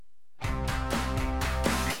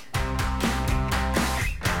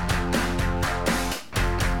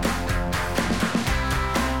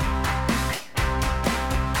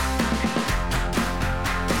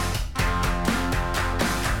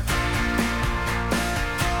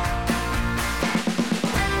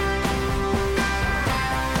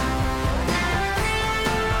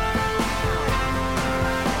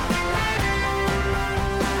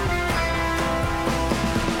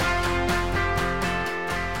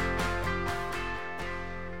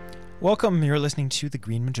Welcome. You're listening to The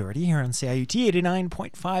Green Majority here on CIUT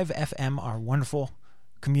 89.5 FM, our wonderful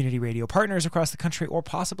community radio partners across the country, or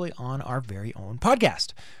possibly on our very own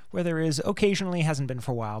podcast, where there is occasionally, hasn't been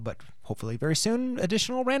for a while, but hopefully very soon,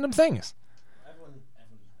 additional random things.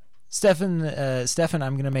 Stefan,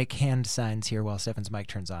 I'm going to make hand signs here while Stefan's mic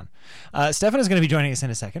turns on. Stefan is going to be joining us in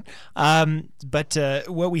a second. But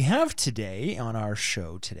what we have today on our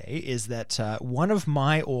show today is that one of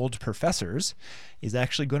my old professors is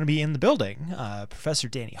actually going to be in the building. Professor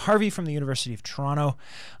Danny Harvey from the University of Toronto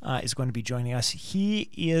is going to be joining us. He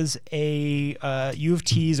is a U of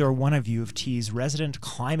T's or one of U of T's resident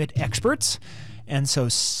climate experts. And so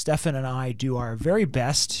Stefan and I do our very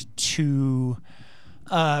best to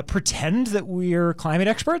pretend that we're climate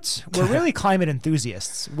experts. We're really climate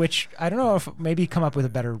enthusiasts, which I don't know if maybe come up with a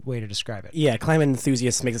better way to describe it. Yeah, climate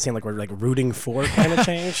enthusiasts makes it seem like we're like rooting for climate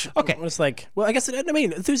change. Okay. It's like, well, I guess,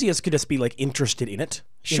 enthusiasts could just be like interested in it.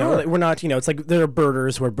 Sure. We're not, it's like there are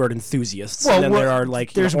birders who are bird enthusiasts, well, and then there are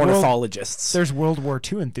like ornithologists. There's World War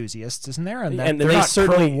II enthusiasts, isn't there? And they're they not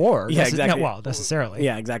certainly war. Yeah, exactly. Well, necessarily.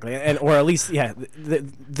 Yeah, exactly. And or at least,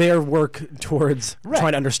 their work towards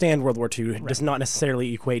trying to understand World War II does not necessarily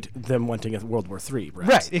equate them wanting a World War III.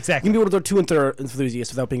 Perhaps. Right, exactly. You can be World War II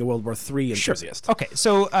enthusiast without being a World War III enthusiast. Sure. Okay,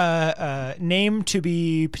 so name to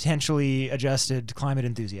be potentially adjusted climate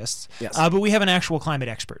enthusiasts. Yes. But we have an actual climate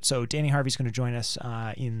expert. So Danny Harvey's going to join us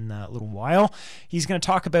in a little while. He's going to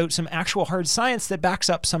talk about some actual hard science that backs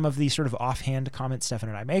up some of the sort of offhand comments Stefan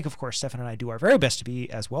and I make. Of course, Stefan and I do our very best to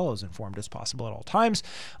be as well as informed as possible at all times.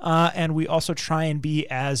 And we also try and be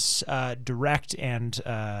as direct and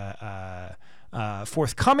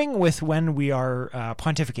forthcoming with when we are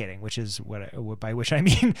pontificating, which is by which I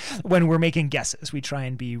mean when we're making guesses. We try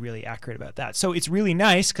and be really accurate about that. So it's really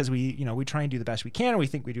nice because we try and do the best we can, and we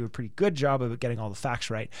think we do a pretty good job of getting all the facts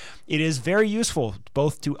right. It is very useful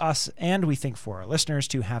both to us and we think for our listeners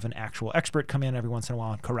to have an actual expert come in every once in a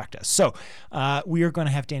while and correct us. So we are going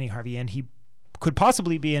to have Danny Harvey in. He could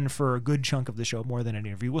possibly be in for a good chunk of the show, more than an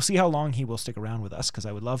interview. We'll see how long he will stick around with us, because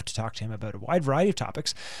I would love to talk to him about a wide variety of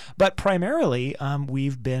topics. But primarily,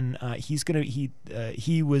 we've been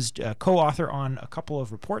he was co-author on a couple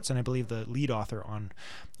of reports, and I believe the lead author on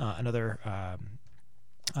another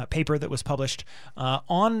paper that was published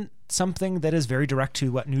on something that is very direct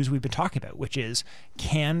to what news we've been talking about, which is,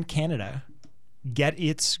 can Canada get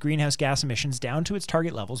its greenhouse gas emissions down to its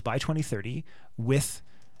target levels by 2030 with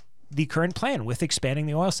the current plan, with expanding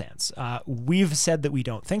the oil sands? We've said that we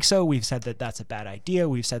don't think so. We've said that that's a bad idea.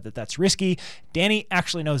 We've said that that's risky. Danny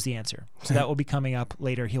actually knows the answer. So that will be coming up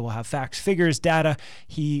later. He will have facts, figures, data.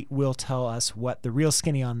 He will tell us what the real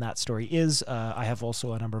skinny on that story is. I have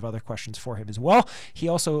also a number of other questions for him as well. He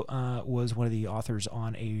also was one of the authors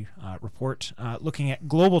on a report looking at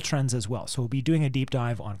global trends as well. So we'll be doing a deep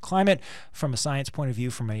dive on climate from a science point of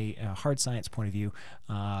view, from a hard science point of view,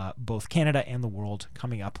 both Canada and the world,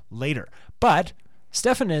 coming up later. But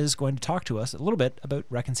Stefan is going to talk to us a little bit about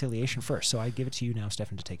reconciliation first. So I give it to you now,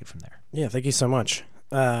 Stefan, to take it from there. Yeah, thank you so much.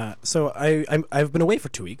 So I've been away for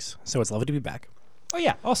 2 weeks, so it's lovely to be back. Oh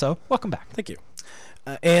yeah, also, welcome back. Thank you.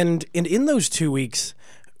 And in those 2 weeks,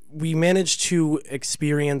 we managed to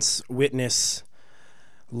experience, witness,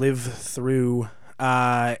 live through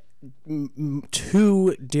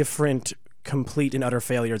two different complete and utter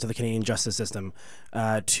failures of the Canadian justice system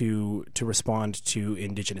to respond to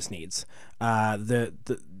Indigenous needs.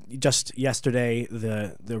 Just yesterday,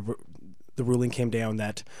 the ruling came down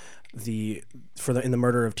that in the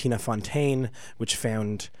murder of Tina Fontaine, which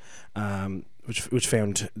found the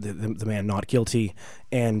man not guilty,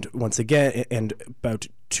 and once again, and about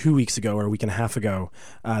 2 weeks ago or a week and a half ago,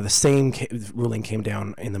 the same ruling came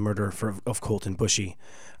down in the murder of Colton Bushy,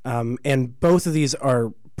 and both of these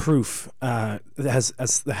are proof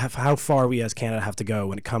as how far we as Canada have to go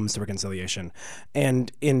when it comes to reconciliation.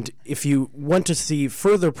 And if you want to see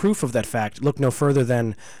further proof of that fact, look no further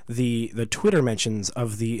than the Twitter mentions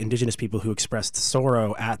of the Indigenous people who expressed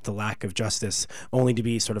sorrow at the lack of justice, only to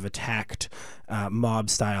be sort of attacked mob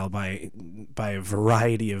style by a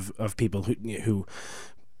variety of people who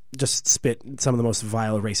just spit some of the most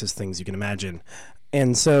vile racist things you can imagine.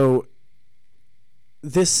 And so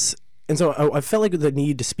I felt like the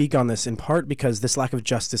need to speak on this, in part because this lack of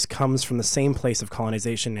justice comes from the same place of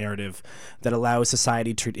colonization narrative that allows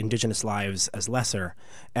society to treat Indigenous lives as lesser,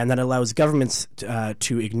 and that allows governments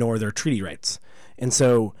to ignore their treaty rights. And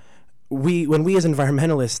so when we as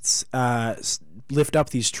environmentalists lift up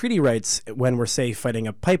these treaty rights when we're, say, fighting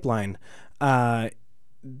a pipeline,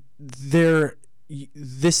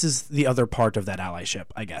 this is the other part of that allyship,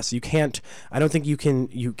 I guess. You cannot,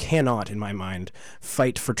 in my mind,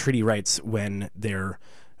 fight for treaty rights when they're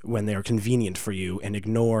when they're convenient for you, and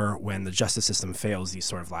ignore when the justice system fails these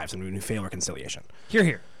sort of lives and when we fail reconciliation. Hear,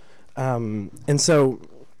 hear. And so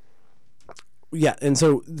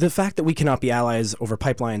the fact that we cannot be allies over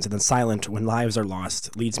pipelines and then silent when lives are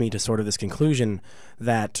lost leads me to sort of this conclusion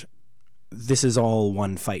that this is all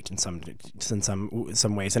one fight in some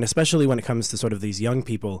ways, and especially when it comes to sort of these young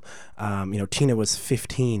people. Tina was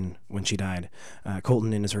 15 when she died,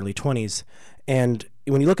 Colton in his early 20s, and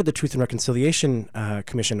when you look at the Truth and Reconciliation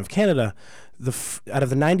Commission of Canada, out of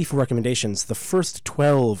the 94 recommendations, the first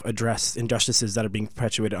 12 address injustices that are being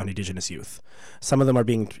perpetuated on Indigenous youth. Some of them are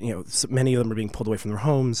being, many of them are being pulled away from their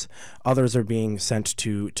homes. Others are being sent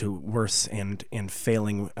to worse and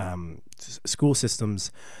failing school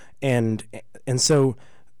systems. And so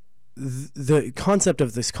the concept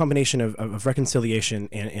of this combination of reconciliation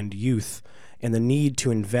and youth and the need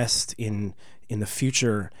to invest in the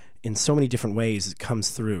future in so many different ways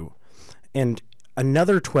comes through. And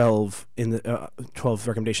another 12 in the 12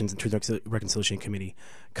 recommendations in Truth and Reconciliation Committee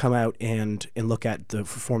come out and look at the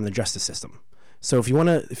reform of the justice system. So if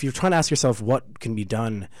you're trying to ask yourself what can be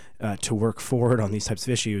done to work forward on these types of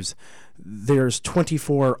issues, there's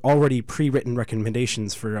 24 already pre-written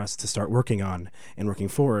recommendations for us to start working on and working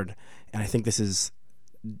forward. And I think this is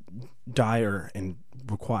dire and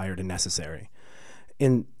required and necessary.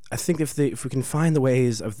 And I think if we can find the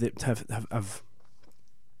ways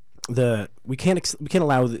we can't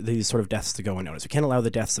allow these sort of deaths to go unnoticed. We can't allow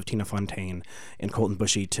the deaths of Tina Fontaine and Colton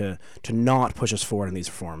Bushy to not push us forward in these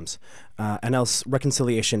reforms. And else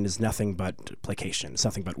reconciliation is nothing but placation. It's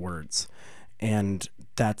nothing but words. And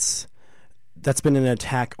that's been an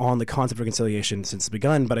attack on the concept of reconciliation since it's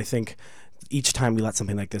begun. But I think each time we let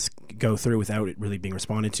something like this go through without it really being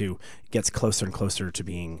responded to, it gets closer and closer to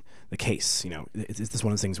being the case. It's just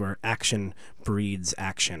one of those things where action breeds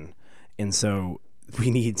action. And so we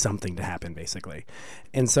need something to happen, basically.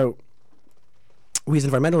 And so we as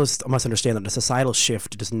environmentalists must understand that a societal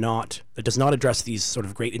shift does not address these sort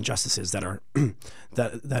of great injustices that are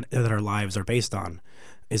that our lives are based on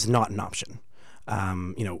is not an option.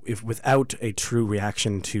 If without a true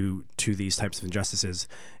reaction to these types of injustices,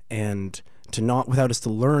 and without us to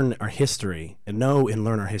learn our history and know and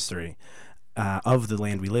learn our history of the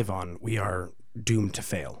land we live on, we are doomed to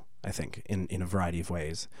fail, I think, in a variety of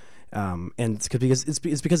ways. And it's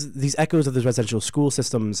because these echoes of the residential school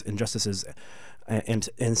systems injustices and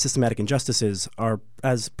systematic injustices are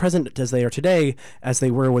as present as they are today as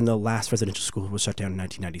they were when the last residential school was shut down in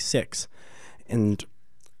 1996. And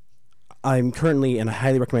I'm currently, and I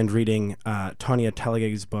highly recommend reading Tanya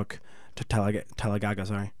Talaga's book,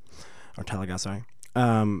 Talagaga,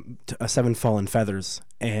 Seven Fallen Feathers,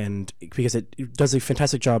 and because it does a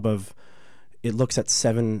fantastic job of, it looks at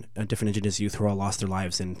 7 different Indigenous youth who all lost their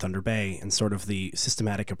lives in Thunder Bay and sort of the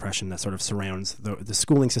systematic oppression that sort of surrounds the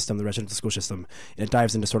schooling system, the residential school system, and it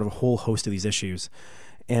dives into sort of a whole host of these issues.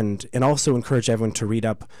 And also encourage everyone to read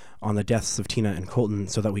up on the deaths of Tina and Colton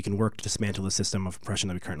so that we can work to dismantle the system of oppression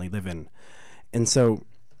that we currently live in. And so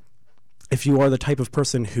if you are the type of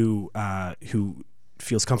person who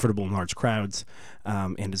feels comfortable in large crowds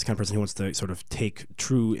and is the kind of person who wants to sort of take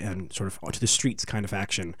true and sort of to the streets kind of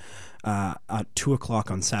action, at 2:00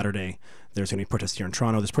 on Saturday, there's going to be protests here in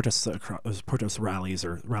Toronto. There's protest rallies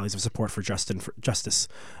or rallies of support for justice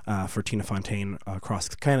for Tina Fontaine across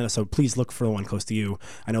Canada. So please look for the one close to you.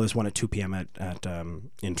 I know there's one at 2 p.m.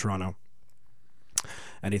 in Toronto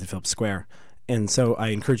at Nathan Phillips Square. And so I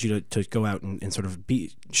encourage you to go out and sort of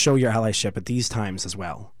show your allyship at these times as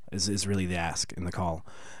well, is really the ask and the call.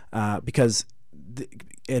 Because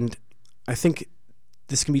I think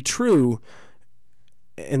this can be true,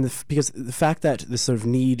 because the fact that this sort of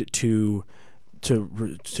need to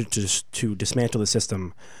dismantle the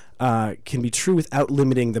system can be true without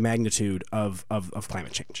limiting the magnitude of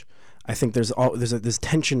climate change. I think there's this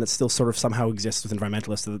tension that still sort of somehow exists with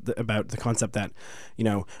environmentalists about the concept that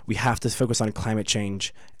we have to focus on climate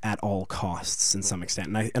change at all costs in some extent,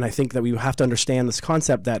 and I think that we have to understand this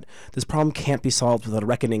concept that this problem can't be solved without a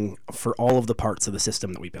reckoning for all of the parts of the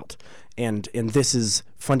system that we built, and this is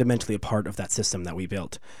fundamentally a part of that system that we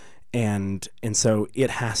built, and so it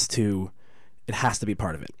has to be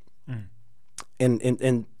part of it. Mm.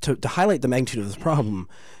 And to highlight the magnitude of this problem,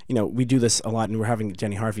 we do this a lot, and we're having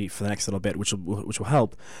Jenny Harvey for the next little bit, which will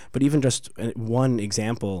help. But even just one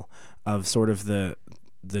example of sort of the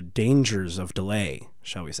dangers of delay,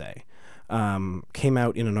 shall we say, came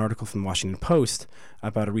out in an article from the Washington Post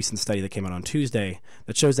about a recent study that came out on Tuesday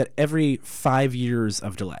that shows that every 5 years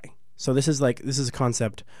of delay. So this is a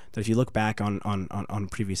concept that if you look back on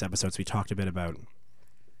previous episodes, we talked a bit about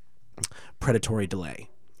predatory delay.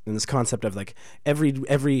 and this concept of like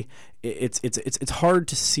it's hard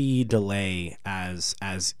to see delay as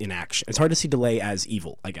inaction. It's hard to see delay as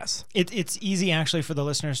evil, I guess. It's easy actually for the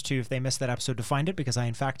listeners to, if they missed that episode, to find it, because I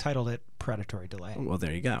in fact titled it Predatory Delay. Well,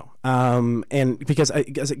 there you go. And because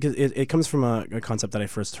it comes from a concept that I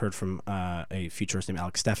first heard from a futurist named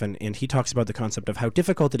Alex Steffen, and he talks about the concept of how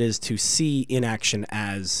difficult it is to see inaction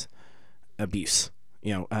as abuse.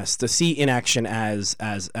 To see inaction as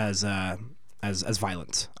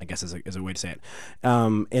violence, I guess is a way to say it.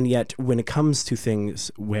 And yet, when it comes to things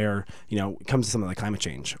where, it comes to something like climate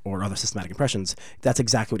change or other systematic oppressions, that's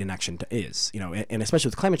exactly what inaction is. And especially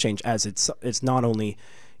with climate change, as it's not only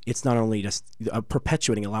just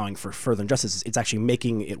perpetuating, allowing for further injustices, it's actually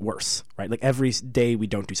making it worse, right? Like every day we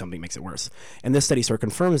don't do something makes it worse. And this study sort of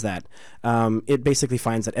confirms that. It basically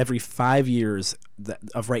finds that every 5 years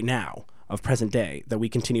of right now, of present day, that we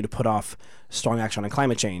continue to put off strong action on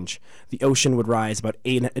climate change, the ocean would rise about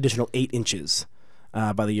an additional 8 inches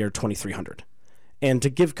by the year 2300. And to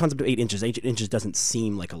give concept of 8 inches doesn't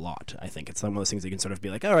seem like a lot. I think it's one of those things that you can sort of be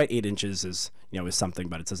like, all right, 8 inches is something,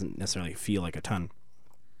 but it doesn't necessarily feel like a ton.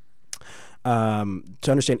 To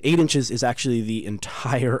understand, 8 inches is actually the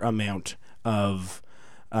entire amount of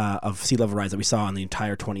sea level rise that we saw in the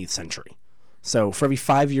entire 20th century. So for every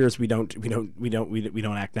 5 years we don't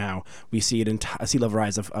act now, we see a sea level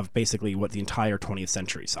rise of basically what the entire 20th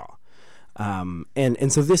century saw.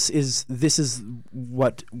 And so this is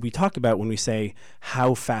what we talk about when we say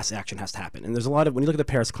how fast action has to happen. And there's a lot of, when you look at the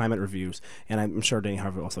Paris climate reviews, and I'm sure Danny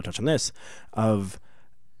Harvey will also touch on this, of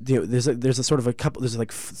there's a sort of a couple, there's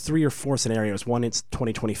like 3 or 4 scenarios. One it's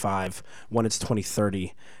 2025, one it's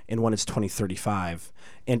 2030, and one it's 2035.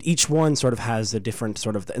 And each one sort of has a different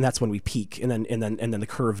sort of, and that's when we peak, and then the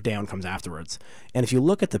curve down comes afterwards. And if you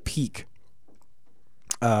look at the peak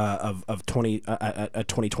of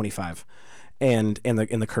 2025 and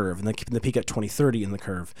the curve, and the peak at 2030 in the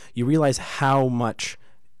curve, you realize how much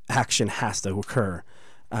action has to occur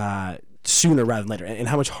sooner rather than later, and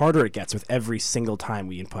how much harder it gets with every single time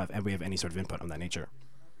we have any sort of input on that nature.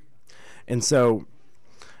 And so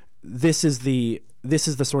this is the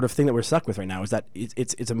sort of thing that we're stuck with right now, is that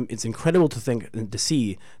it's incredible to think and to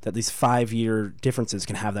see that these 5-year differences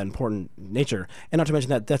can have that important nature, and not to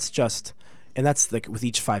mention that that's like with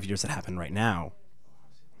each 5 years that happen right now.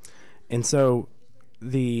 And so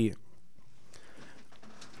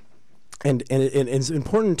And it's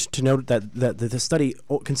important to note that the study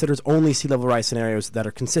considers only sea level rise scenarios that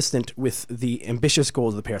are consistent with the ambitious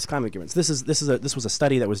goals of the Paris Climate Agreement. So this was a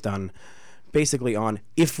study that was done basically on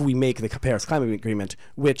if we make the Paris Climate Agreement,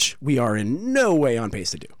 which we are in no way on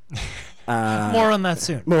pace to do. More on that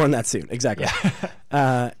soon. More on that soon, exactly.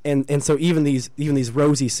 Yeah. And so even these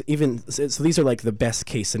rosy, so these are like the best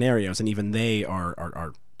case scenarios, and even they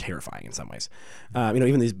are terrifying in some ways.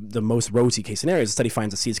 Even the most rosy case scenarios, the study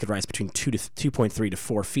finds that seas could rise between 2.3 to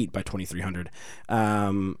 4 feet by 2300,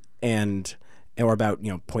 or about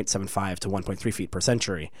 0.75 to 1.3 feet per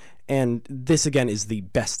century. And this again is the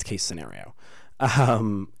best case scenario.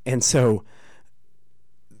 And so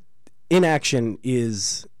inaction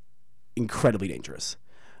is incredibly dangerous.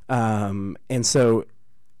 And so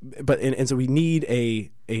we need a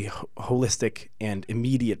holistic and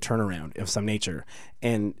immediate turnaround of some nature,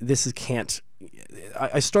 and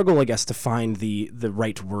I struggle, I guess, to find the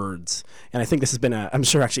right words, and I think this has been I'm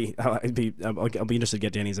sure actually I'll be interested to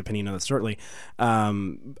get Danny's opinion on this shortly,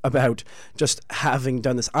 about just having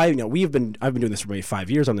done this. I've been doing this for maybe 5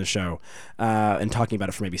 years on this show, and talking about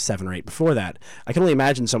it for maybe 7 or 8 before that. I can only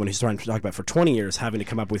imagine someone who's trying to talk about it for 20 years having to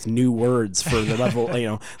come up with new words for the level.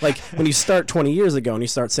 Like when you start 20 years ago and you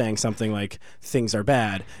start saying something like things are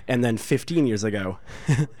bad, and then 15 years ago,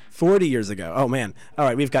 40 years ago, oh man, all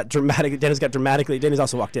right, Danny's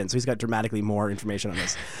also walked in, so he's got dramatically more information on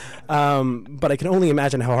this. But I can only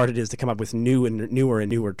imagine how hard it is to come up with newer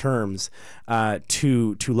and newer terms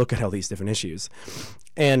to look at all these different issues,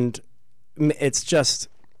 and it's just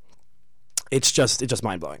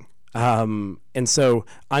mind blowing. And so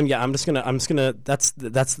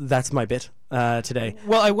that's my bit today.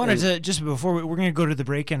 Well, I wanted to, just before we're going to go to the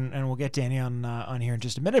break, and we'll get Danny on here in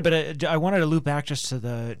just a minute, but I wanted to loop back just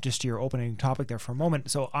to your opening topic there for a moment.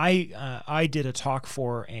 So I did a talk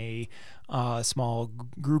for a small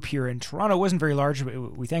group here in Toronto. It wasn't very large,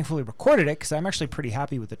 but we thankfully recorded it because I'm actually pretty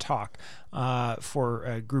happy with the talk for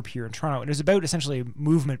a group here in Toronto. It was about essentially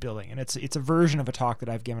movement building, and it's a version of a talk that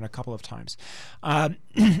I've given a couple of times, and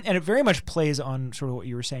it very much plays on sort of what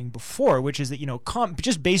you were saying before, which is that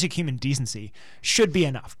just basic human decency should be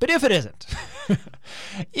enough. But if it isn't,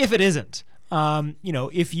 when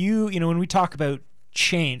we talk about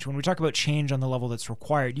change, when we talk about change on the level that's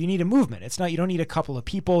required, you need a movement. You don't need a couple of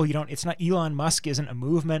people. It's not Elon Musk isn't a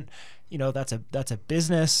movement. That's a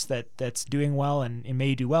business that's doing well, and it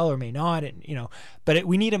may do well or may not. But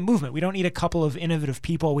we need a movement. We don't need a couple of innovative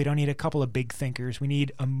people. We don't need a couple of big thinkers. We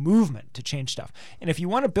need a movement to change stuff. And if you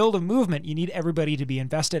want to build a movement, you need everybody to be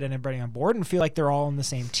invested and everybody on board and feel like they're all on the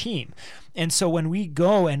same team. And so when we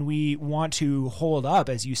go and we want to hold up,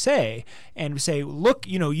 as you say, and say, look,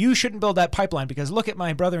 you shouldn't build that pipeline because look at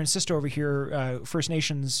my brother and sister over here, First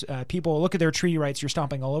Nations people, look at their treaty rights, you're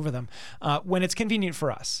stomping all over them, when it's convenient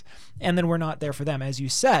for us. And then we're not there for them. As you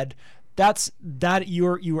said,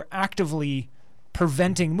 you're actively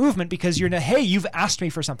preventing movement because you've asked me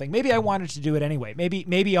for something. Maybe I wanted to do it anyway.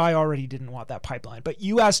 Maybe I already didn't want that pipeline, but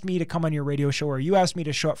you asked me to come on your radio show, or you asked me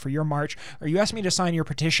to show up for your march, or you asked me to sign your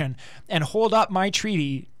petition and hold up my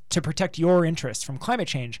treaty to protect your interests from climate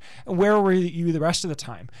change. Where were you the rest of the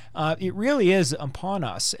time? It really is upon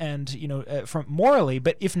us, and from morally,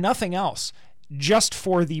 but if nothing else, just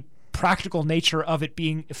for the practical nature of it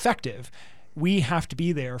being effective, we have to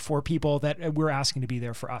be there for people that we're asking to be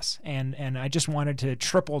there for us. And I just wanted to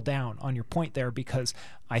triple down on your point there, because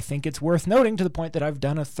I think it's worth noting, to the point that I've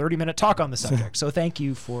done a 30-minute talk on the subject. So thank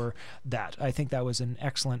you for that. I think that was an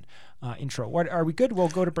excellent intro. Are we good? We'll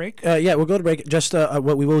go to break. Yeah, we'll go to break. Just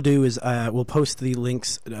what we will do is we'll post the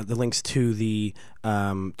links to the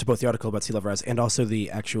to both the article about sea level rise and also the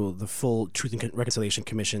full Truth and Reconciliation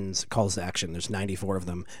Commission's calls to action. There's 94 of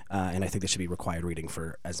them, and I think this should be required reading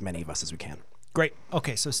for as many of us as we can. Great.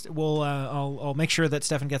 Okay, so we'll I'll make sure that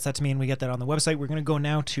Stefan gets that to me and we get that on the website. We're going to go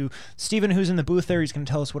now to Stephen, who's in the booth there. He's going to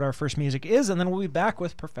tell us what our first music is, and then we'll be back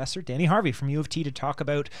with Professor Danny Harvey from U of T to talk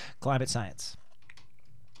about climate science.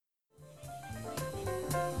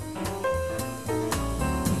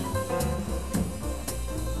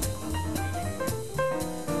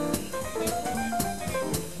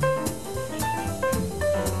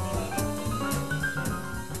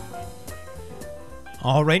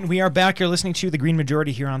 All right, and we are back. You're listening to The Green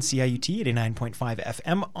Majority here on CIUT 89.5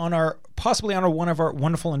 FM possibly on one of our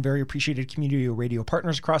wonderful and very appreciated community radio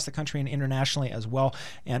partners across the country and internationally as well,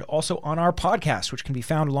 and also on our podcast, which can be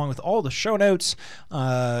found along with all the show notes,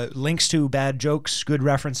 links to bad jokes, good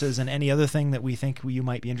references, and any other thing that we think you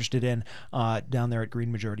might be interested in down there at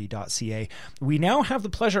greenmajority.ca. We now have the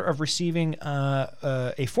pleasure of receiving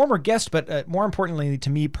a former guest, but more importantly to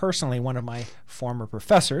me personally, one of my former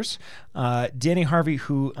professors, Danny Harvey,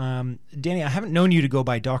 who, Danny, I haven't known you to go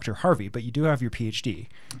by Dr. Harvey, but you do have your PhD.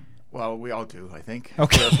 Well, we all do, I think.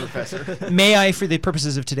 Okay. Professor. May I, for the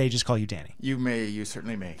purposes of today, just call you Danny? You may. You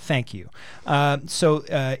certainly may. Thank you. I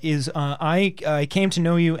came to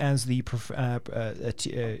know you as the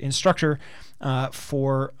instructor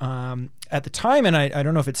for at the time, and I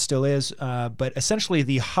don't know if it still is, but essentially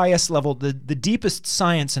the highest level, the deepest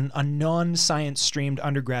science and a non-science streamed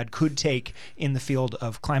undergrad could take in the field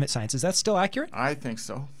of climate science. Is that still accurate? I think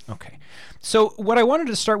so. Okay. So what I wanted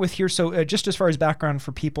to start with here, so just as far as background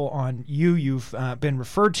for people on you, you've been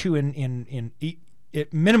referred to in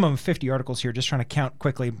minimum 50 articles here, just trying to count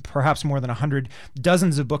quickly, perhaps more than 100,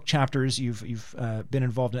 dozens of book chapters. You've been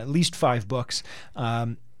involved in at least 5 books.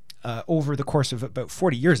 Over the course of about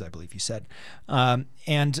 40 years, I believe you said.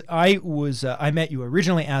 And I met you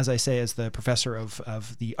originally, as I say, as the professor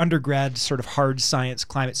of the undergrad sort of hard science,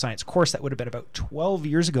 climate science course. That would have been about 12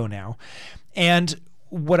 years ago now. And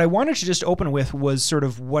what I wanted to just open with was sort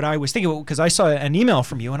of what I was thinking, because I saw an email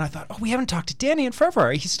from you and I thought, oh, we haven't talked to Danny in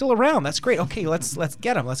forever. He's still around. That's great. Okay, let's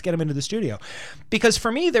get him. Let's get him into the studio. Because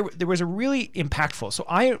for me, there was a really impactful. So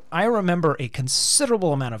I remember a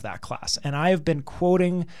considerable amount of that class, and I have been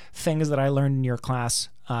quoting things that I learned in your class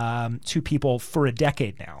to people for a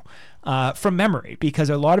decade now from memory, because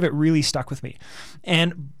a lot of it really stuck with me.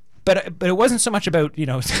 But it wasn't so much about,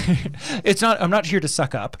 it's not. I'm not here to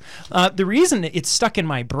suck up. The reason it's stuck in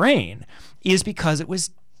my brain is because it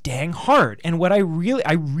was dang hard, and what I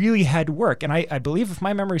really had to work. And I believe, if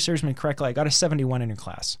my memory serves me correctly, I got a 71 in your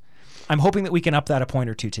class. I'm hoping that we can up that a point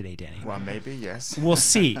or two today, Danny. Well, maybe, yes. We'll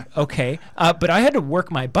see. Okay. But I had to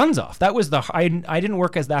work my buns off. That was I didn't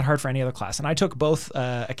work as that hard for any other class. And I took both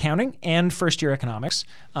accounting and first year economics,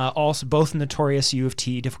 also both notorious U of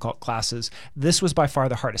T difficult classes. This was by far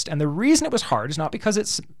the hardest. And the reason it was hard is not because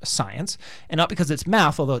it's science and not because it's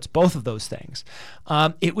math, although it's both of those things.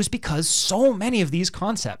 It was because so many of these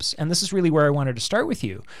concepts, and this is really where I wanted to start with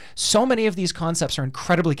you, so many of these concepts are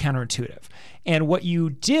incredibly counterintuitive. And what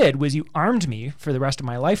you did was you armed me for the rest of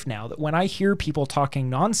my life now, that when I hear people talking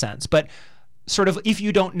nonsense, but sort of, if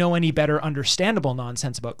you don't know any better, understandable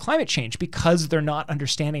nonsense about climate change because they're not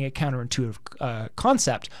understanding a counterintuitive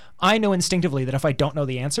concept, I know instinctively that if I don't know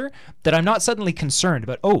the answer, that I'm not suddenly concerned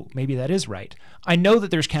about, oh, maybe that is right. I know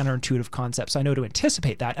that there's counterintuitive concepts. I know to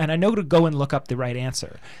anticipate that, and I know to go and look up the right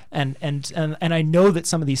answer. And I know that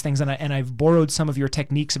some of these things, and I've borrowed some of your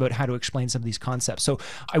techniques about how to explain some of these concepts. So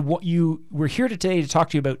we're here today to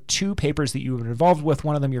talk to you about two papers that you were involved with.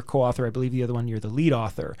 One of them you're co-author, I believe the other one you're the lead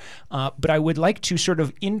author. But I would like to sort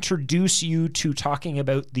of introduce you to talking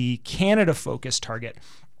about the Canada-focused target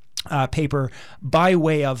paper by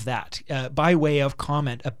way of that, by way of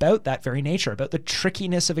comment about that very nature, about the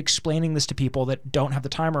trickiness of explaining this to people that don't have the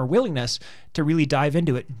time or willingness to really dive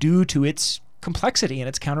into it due to its complexity and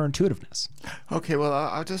its counterintuitiveness. Okay, well,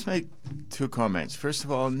 I'll just make two comments. First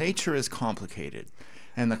of all, nature is complicated,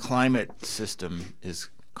 and the climate system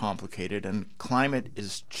is complicated, and climate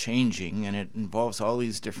is changing, and it involves all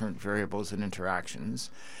these different variables and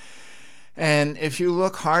interactions. And if you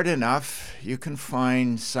look hard enough, you can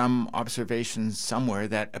find some observations somewhere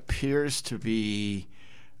that appears to be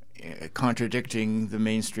contradicting the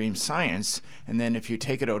mainstream science. And then if you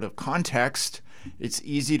take it out of context, it's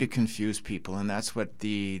easy to confuse people. And that's what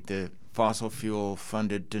the fossil fuel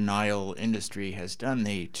funded denial industry has done.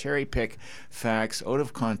 They cherry pick facts out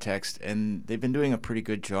of context, and they've been doing a pretty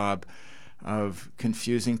good job of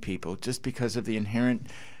confusing people just because of the inherent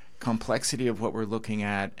complexity of what we're looking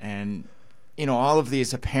at. And all of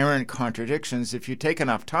these apparent contradictions, if you take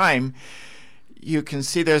enough time, you can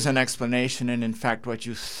see there's an explanation, and in fact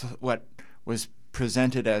what was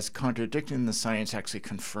presented as contradicting the science actually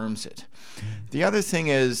confirms it. The other thing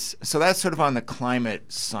is, so that's sort of on the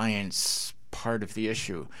climate science part of the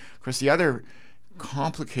issue. Of course, the other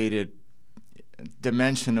complicated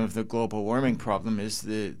dimension of the global warming problem is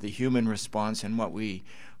the human response and what we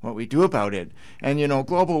do about it. And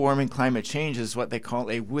global warming, climate change is what they call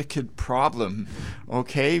a wicked problem,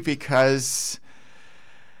 okay? Because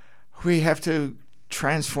we have to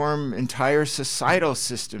transform entire societal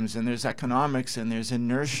systems, and there's economics, and there's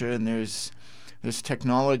inertia, and there's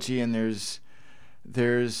technology, and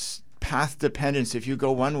there's path dependence. If you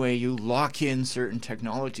go one way, you lock in certain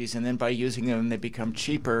technologies, and then by using them, they become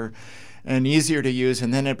cheaper and easier to use,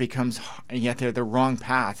 and then and yet they're the wrong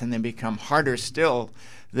path, and they become harder still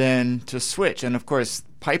than to switch. And of course,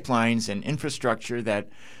 pipelines and infrastructure that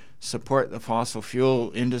support the fossil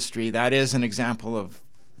fuel industry, that is an example of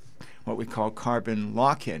what we call carbon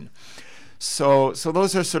lock-in. So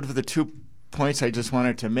those are sort of the 2 points I just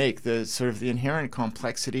wanted to make, the sort of the inherent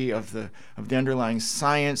complexity of the underlying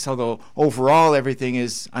science, although overall everything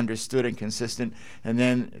is understood and consistent, and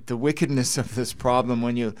then the wickedness of this problem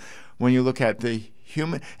when you look at the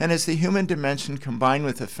human, and it's the human dimension combined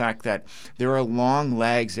with the fact that there are long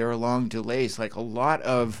lags, there are long delays, like a lot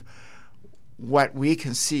of what we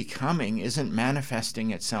can see coming isn't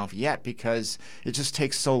manifesting itself yet because it just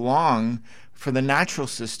takes so long for the natural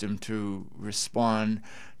system to respond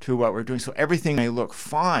to what we're doing. So everything may look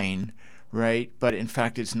fine, right? But in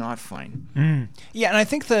fact, it's not fine. Yeah, and I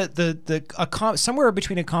think somewhere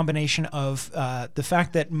between a combination of the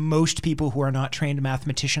fact that most people who are not trained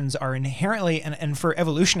mathematicians are inherently, and for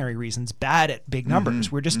evolutionary reasons, bad at big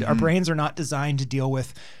numbers. We're just our brains are not designed to deal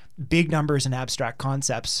with big numbers and abstract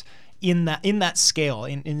concepts in that scale,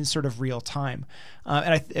 in sort of real time.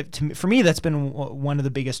 And for me, that's been one of the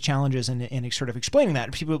biggest challenges in sort of explaining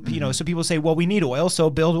that. People, so people say, well, we need oil, so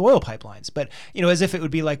build oil pipelines. But, as if it would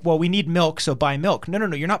be like, well, we need milk, so buy milk. No,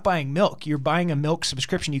 you're not buying milk. You're buying a milk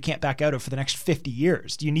subscription you can't back out of for the next 50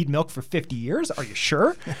 years. Do you need milk for 50 years? Are you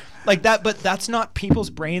sure? Like that, but that's not, people's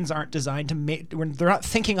brains aren't designed to make, they're not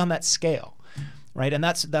thinking on that scale. Right, and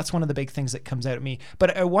that's one of the big things that comes out at me.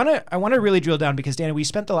 But I want to really drill down because, Dana, we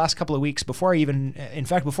spent the last couple of weeks before I even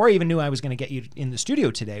knew I was going to get you in the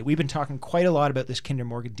studio today. We've been talking quite a lot about this Kinder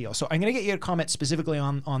Morgan deal. So I'm going to get you to comment specifically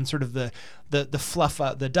on sort of the fluff,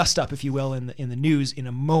 the dust up, if you will, in the news in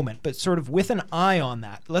a moment. But sort of with an eye on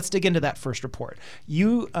that, let's dig into that first report.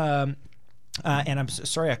 You. And I'm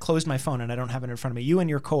sorry, I closed my phone and I don't have it in front of me. You and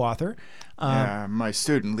your co-author. My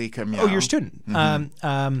student, Lika Miao. Oh, your student.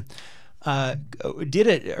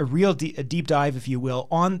 Did a real deep dive, if you will,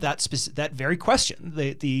 on that very question.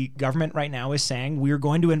 The government right now is saying we're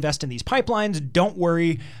going to invest in these pipelines. Don't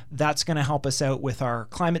worry, that's going to help us out with our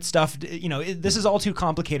climate stuff. This is all too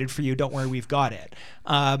complicated for you. Don't worry, we've got it.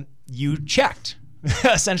 You checked.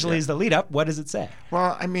 Essentially, is the lead up. What does it say?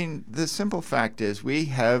 Well, I mean, the simple fact is we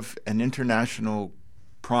have an international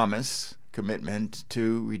commitment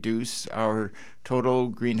to reduce our total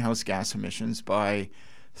greenhouse gas emissions by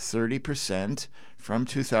 30% from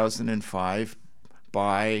 2005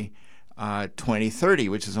 by 2030,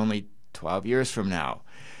 which is only 12 years from now.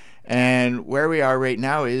 And where we are right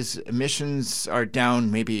now is emissions are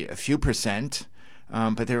down maybe a few percent,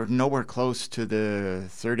 but they're nowhere close to the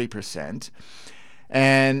 30%.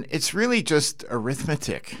 And it's really just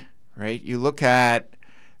arithmetic, right? You look at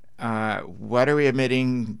what are we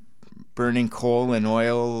emitting, burning coal and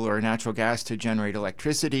oil or natural gas to generate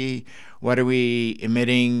electricity? What are we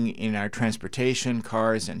emitting in our transportation,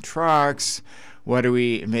 cars and trucks? What are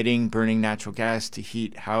we emitting, burning natural gas to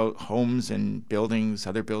heat homes and buildings,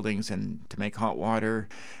 other buildings, and to make hot water,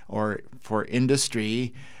 or for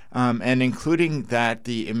industry? And including that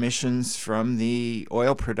the emissions from the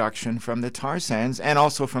oil production from the tar sands and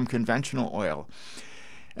also from conventional oil.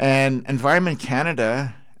 And Environment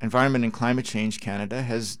and Climate Change Canada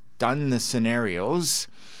has done the scenarios,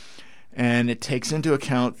 and it takes into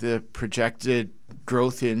account the projected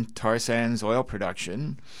growth in tar sands oil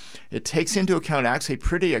production. It takes into account actually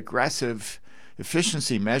pretty aggressive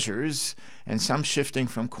efficiency measures and some shifting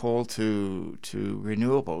from coal to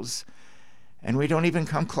renewables. And we don't even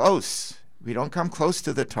come close. We don't come close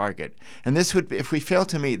to the target. And this would be, if we fail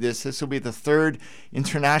to meet this will be the third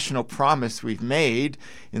international promise we've made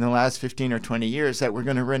in the last 15 or 20 years that we're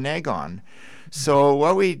going to renege on. So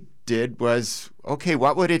what we did was, okay,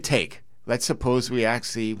 what would it take? Let's suppose we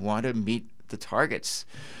actually want to meet the targets.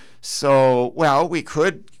 So, well, we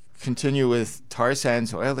could continue with tar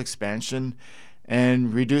sands oil expansion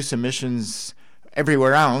and reduce emissions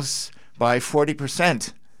everywhere else by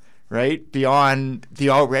 40%. Right, beyond the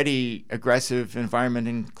already aggressive Environment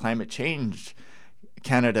and Climate Change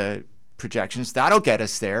Canada projections. That'll get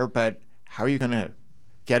us there, but how are you going to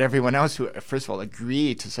get everyone else to, first of all,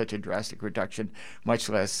 agree to such a drastic reduction, much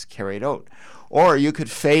less carry it out? Or you could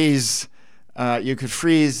freeze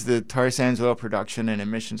the tar sands oil production and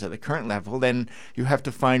emissions at the current level, then you have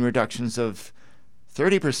to find reductions of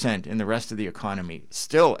 30% in the rest of the economy.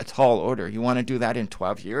 Still a tall order. You want to do that in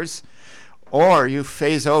 12 years? Or you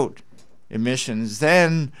phase out emissions,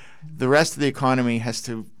 then the rest of the economy has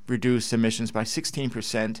to reduce emissions by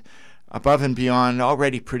 16% above and beyond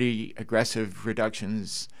already pretty aggressive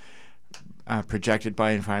reductions projected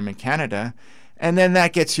by Environment Canada. And then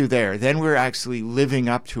that gets you there. Then we're actually living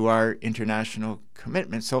up to our international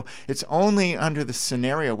commitment. So it's only under the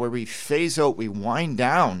scenario where we phase out, we wind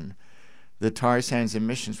down the tar sands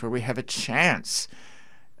emissions, where we have a chance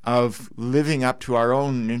of living up to our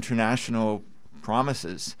own international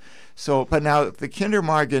promises. So, but now the Kinder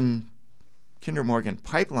Morgan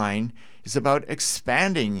pipeline is about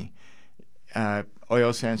expanding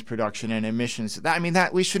oil sands production and emissions.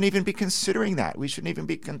 That we shouldn't even be considering that. We shouldn't even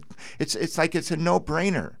be. It's like it's a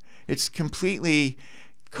no-brainer. It's completely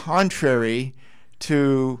contrary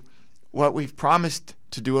to what we've promised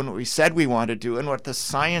to do and what we said we want to do and what the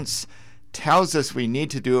science tells us we need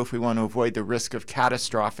to do if we want to avoid the risk of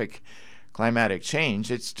catastrophic climatic change.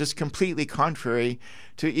 It's just completely contrary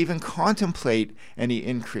to even contemplate any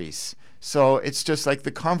increase. So it's just like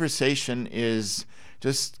the conversation is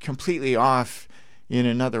just completely off in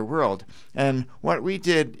another world. And what we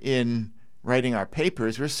did in writing our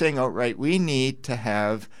papers, we're saying outright we need to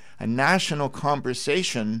have a national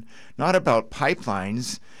conversation, not about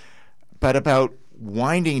pipelines, but about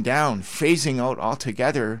winding down, phasing out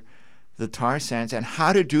altogether the tar sands, and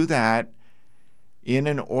how to do that in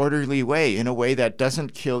an orderly way, in a way that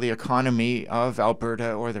doesn't kill the economy of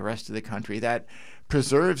Alberta or the rest of the country, that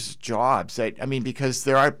preserves jobs. Because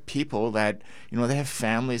there are people that, they have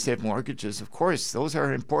families, they have mortgages. Of course, those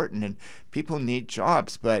are important, and people need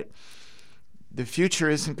jobs. But the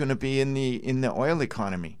future isn't going to be in the oil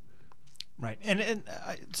economy. Right, and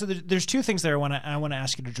so there's two things there I want to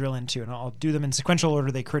ask you to drill into, and I'll do them in sequential order.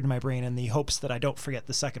 They occurred in my brain in the hopes that I don't forget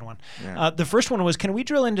the second one. Yeah. The first one was, can we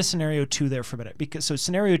drill into scenario 2 there for a minute? Because so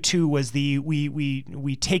scenario 2 was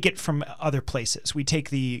we take it from other places, we take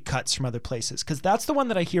the cuts from other places, because that's the one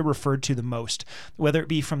that I hear referred to the most, whether it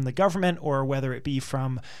be from the government or whether it be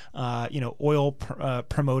from oil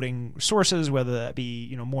promoting sources, whether that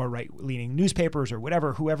be more right-leaning newspapers or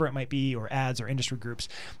whoever it might be, or ads or industry groups.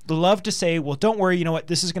 They love to say, well, don't worry,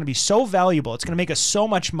 this is going to be so valuable, it's going to make us so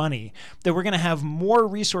much money that we're going to have more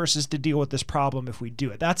resources to deal with this problem if we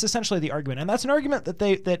do it. That's essentially the argument. And that's an argument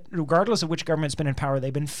that regardless of which government's been in power,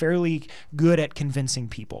 they've been fairly good at convincing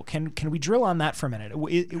people. Can we drill on that for a minute?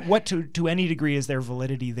 What to any degree is there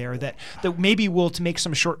validity there that maybe will to make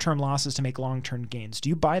some short-term losses to make long-term gains? Do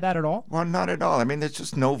you buy that at all? Well, not at all. There's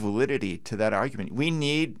just no validity to that argument. We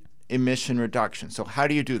need emission reduction. So how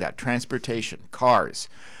do you do that? Transportation, cars.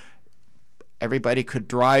 Everybody could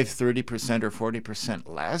drive 30% or 40%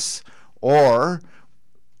 less, or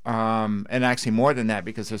and actually more than that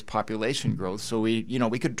because there's population growth. So we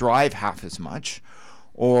could drive half as much,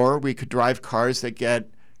 or we could drive cars that get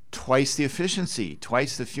twice the efficiency,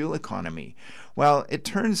 twice the fuel economy. Well, it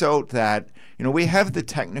turns out that, we have the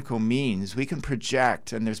technical means. We can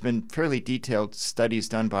project, and there's been fairly detailed studies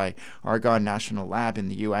done by Argonne National Lab in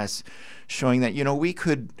the U.S. showing that, we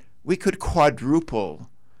could quadruple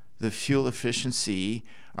the fuel efficiency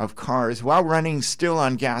of cars while running still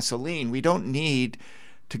on gasoline. We don't need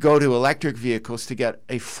to go to electric vehicles to get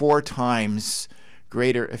a 4 times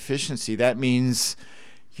greater efficiency. That means,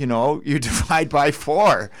 you divide by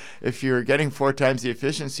 4. If you're getting 4 times the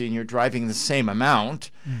efficiency and you're driving the same amount,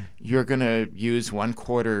 you're going to use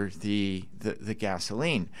 1/4 the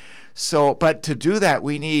gasoline. So, but to do that,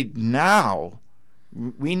 we need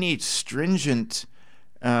stringent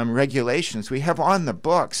regulations. We have on the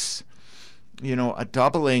books, a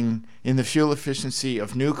doubling in the fuel efficiency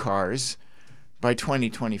of new cars by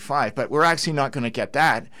 2025. But we're actually not going to get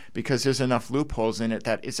that because there's enough loopholes in it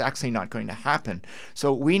that it's actually not going to happen.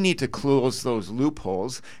 So we need to close those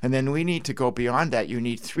loopholes, and then we need to go beyond that. You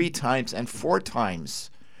need 3 times and 4 times,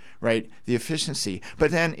 right, the efficiency. But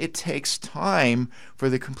then it takes time for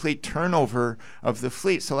the complete turnover of the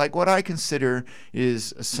fleet. So like what I consider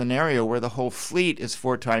is a scenario where the whole fleet is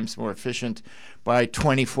 4 times more efficient by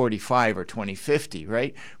 2045 or 2050,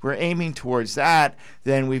 right? We're aiming towards that.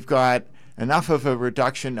 Then we've got enough of a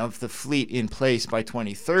reduction of the fleet in place by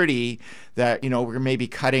 2030 that, we're maybe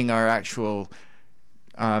cutting our actual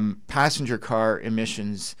passenger car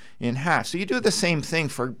emissions in half. So you do the same thing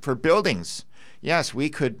for buildings. Yes, we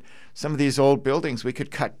could, some of these old buildings, we could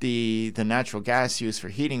cut the natural gas use for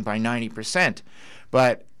heating by 90%.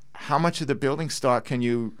 But how much of the building stock can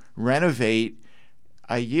you renovate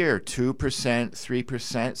a year? 2%,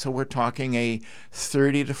 3%. So we're talking a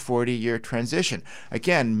 30 to 40 year transition.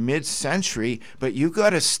 Again, mid-century, but you got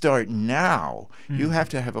to start now. You have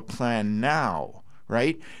to have a plan now,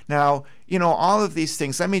 right? Now, all of these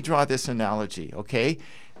things, let me draw this analogy, okay?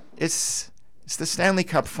 It's the Stanley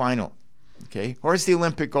Cup final. Okay, or it's the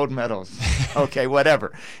Olympic gold medals. Okay,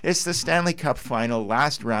 whatever. It's the Stanley Cup final,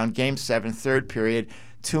 last round, Game 7, third period,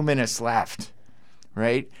 2 minutes left,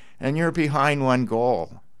 right? And you're behind 1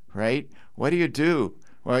 goal, right? What do?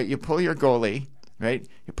 Well, you pull your goalie, right?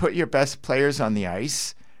 You put your best players on the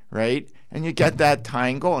ice, right? And you get that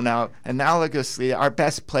tying goal. Now, analogously, our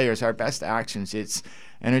best players, our best actions, it's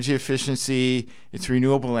energy efficiency, it's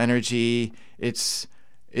renewable energy, it's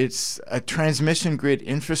a transmission grid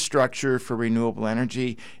infrastructure for renewable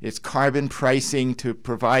energy. It's carbon pricing to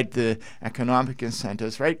provide the economic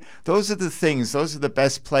incentives, right? Those are the things. Those are the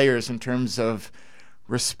best players in terms of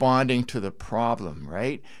responding to the problem,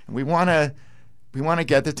 right? And we want to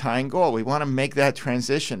get the tying goal. We want to make that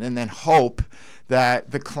transition and then hope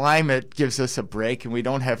that the climate gives us a break and we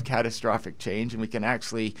don't have catastrophic change and we can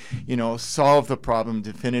actually, solve the problem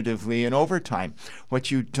definitively and over time.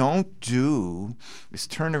 What you don't do is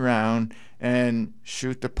turn around and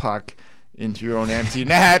shoot the puck into your own empty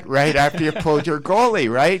net right after you pulled your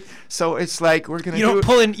goalie, right? So it's like we're going to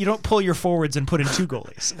you don't pull your forwards and put in 2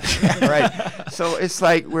 goalies. Right. So it's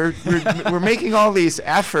like we're making all these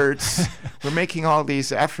efforts. We're making all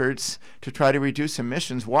these efforts to try to reduce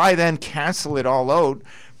emissions. Why then cancel it all out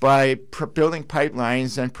by building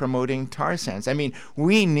pipelines and promoting tar sands? I mean,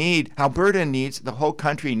 Alberta needs, the whole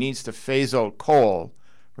country needs to phase out coal,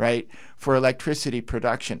 right, for electricity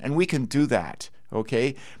production. And we can do that.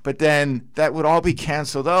 Okay, but then that would all be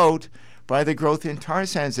canceled out by the growth in tar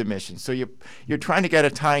sands emissions. So you're trying to get a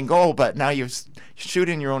tying goal, but now you're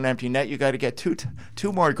shooting your own empty net. You got to get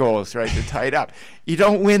two more goals, right, to tie it up. You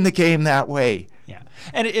don't win the game that way. Yeah,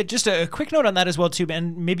 and it just a quick note on that as well too,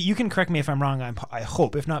 and maybe you can correct me if I'm wrong. I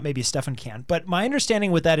hope, if not, maybe Stefan can. But my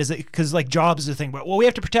understanding with that is that because like jobs is the thing, well, we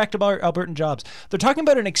have to protect Albertan jobs. They're talking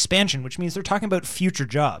about an expansion, which means they're talking about future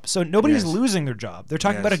jobs. So nobody's losing their job. They're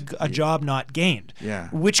talking about a job not gained,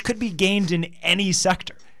 which could be gained in any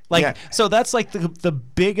sector. So that's like the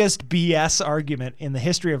biggest BS argument in the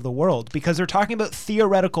history of the world, because they're talking about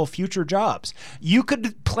theoretical future jobs. You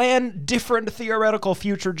could plan different theoretical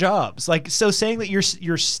future jobs. So saying that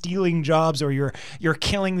you're stealing jobs or you're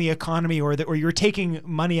killing the economy or you're taking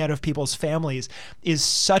money out of people's families is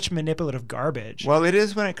such manipulative garbage. Well, it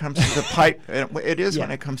is when it comes to the pipe. It is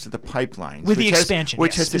when it comes to the pipelines, with the expansion,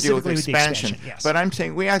 which has to do with expansion. Yes. But I'm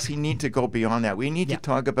saying we actually need to go beyond that. We need to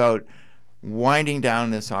talk about winding down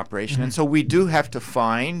this operation. And so we do have to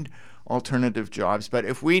find alternative jobs. But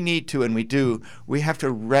if we need to, and we do, we have to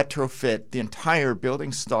retrofit the entire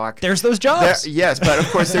building stock. There's those jobs. Yes, but of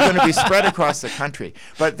course they're going to be spread across the country.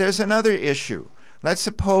 But there's another issue. Let's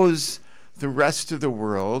suppose the rest of the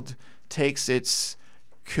world takes its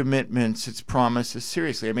commitments, its promises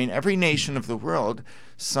seriously. I mean, every nation of the world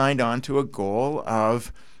signed on to a goal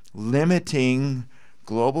of limiting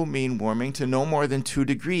global mean warming to no more than 2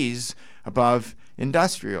 degrees above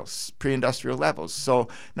pre-industrial levels. So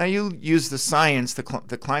now you use the science, the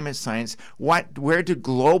climate science. Where do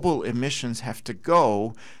global emissions have to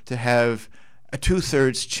go to have a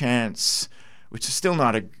 2/3 chance, which is still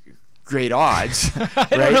not a great odds, I right?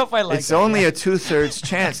 don't know if I like it's that, only yeah. a 2/3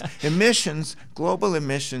 chance. Global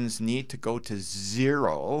emissions need to go to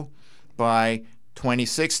 0 by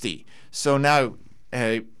 2060. So now,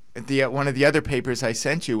 one of the other papers I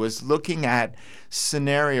sent you was looking at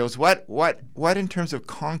scenarios. What in terms of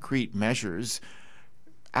concrete measures,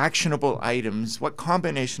 actionable items, what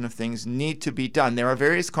combination of things need to be done? There are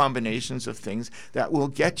various combinations of things that will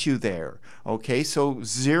get you there. Okay, so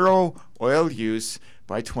 0 oil use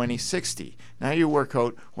by 2060. Now you work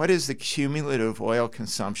out what is the cumulative oil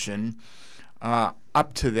consumption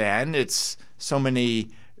up to then. It's so many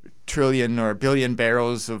trillion or billion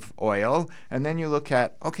barrels of oil, and then you look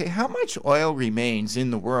at, okay, how much oil remains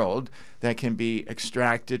in the world that can be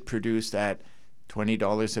extracted, produced at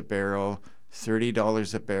 $20 a barrel,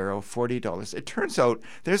 $30 a barrel, $40. It turns out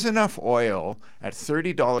there's enough oil at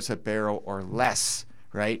 $30 a barrel or less,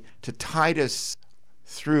 right, to tide us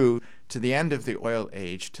through to the end of the oil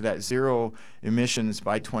age, to that 0 emissions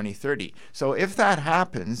by 2030. So if that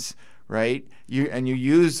happens, right, you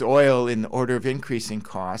use oil in the order of increasing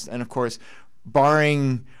cost, and of course,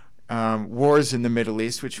 barring wars in the Middle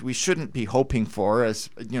East, which we shouldn't be hoping for, as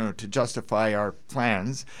to justify our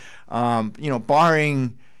plans,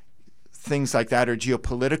 barring things like that or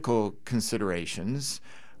geopolitical considerations,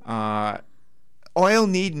 oil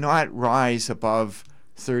need not rise above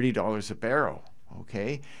 $30 a barrel.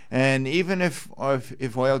 Okay, and even if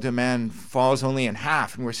oil demand falls only in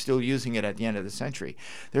half, and we're still using it at the end of the century,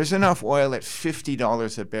 there's enough oil at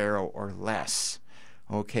 $50 a barrel or less,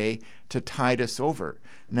 okay, to tide us over.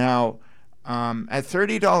 Now, at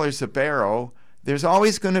 $30 a barrel, there's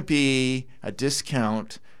always going to be a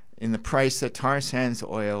discount in the price that tar sands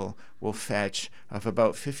oil will fetch of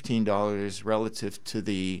about $15 relative to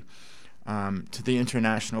the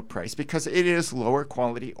international price, because it is lower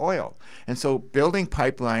quality oil. And so building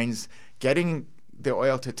pipelines, getting the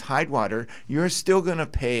oil to Tidewater, we're still going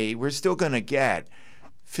to get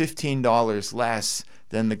 $15 less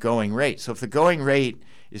than the going rate. So if the going rate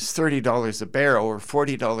is $30 a barrel or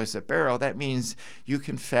 $40 a barrel, that means you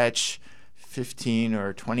can fetch $15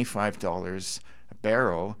 or $25 a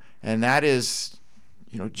barrel, and that is,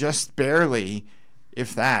 just barely,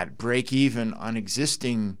 if that, break even on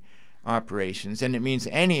existing operations, and it means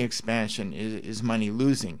any expansion is money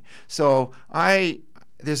losing. So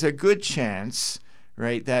there's a good chance,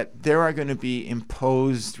 right, that there are going to be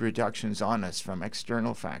imposed reductions on us from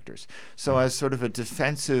external factors. So as sort of a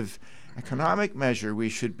defensive economic measure, we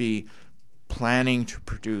should be planning to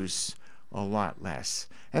produce a lot less.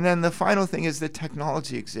 And then the final thing is that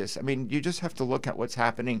technology exists. I mean, you just have to look at what's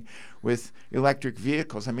happening with electric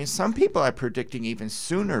vehicles. I mean, some people are predicting even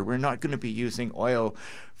sooner we're not going to be using oil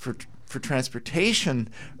for transportation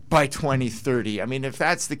by 2030. I mean, if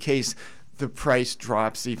that's the case, the price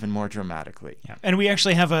drops even more dramatically. Yeah. And we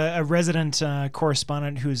actually have a resident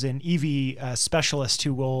correspondent who's an EV specialist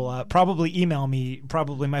who will probably email me.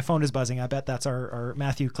 Probably my phone is buzzing. I bet that's our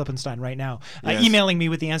Matthew Klippenstein right now, Yes. emailing me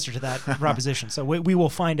with the answer to that proposition. So we will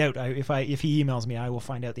find out. If he emails me, I will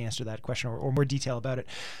find out the answer to that question or more detail about it.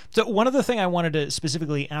 So one other thing I wanted to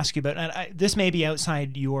specifically ask you about, and this may be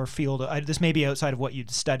outside your field. This may be outside of what you've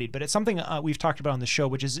studied, but it's something we've talked about on the show,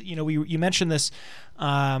 which is, you mentioned this.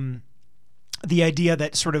 The idea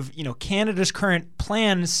that sort of, Canada's current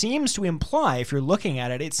plan seems to imply, if you're looking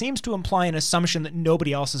at it, it seems to imply an assumption that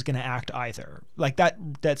nobody else is going to act either. Like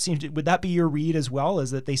that seems, would that be your read as well,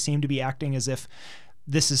 is that they seem to be acting as if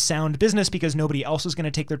this is sound business because nobody else is going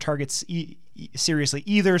to take their targets seriously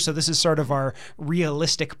either. So this is sort of our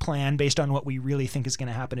realistic plan based on what we really think is going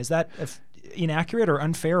to happen. Is that inaccurate or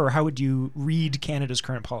unfair, or how would you read Canada's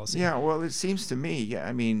current policy? Yeah, well, it seems to me,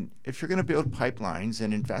 I mean, if you're going to build pipelines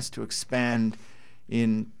and invest to expand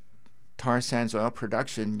in tar sands oil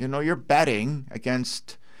production, you're betting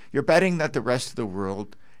that the rest of the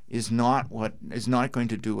world is not going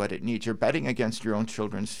to do what it needs. You're betting against your own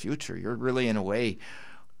children's future. You're really, in a way,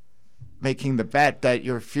 making the bet that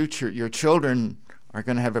your children are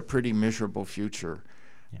going to have a pretty miserable future.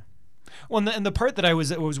 Yeah. Well, and the part that I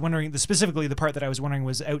was wondering, specifically the part that I was wondering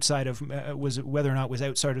was outside of was whether or not it was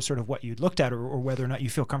outside of sort of what you'd looked at, or whether or not you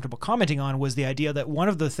feel comfortable commenting on, was the idea that one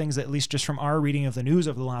of the things, at least just from our reading of the news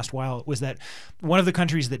over the last while, was that one of the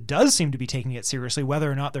countries that does seem to be taking it seriously,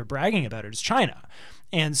 whether or not they're bragging about it, is China.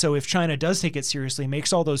 And so if China does take it seriously,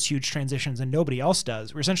 makes all those huge transitions, and nobody else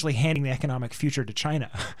does, we're essentially handing the economic future to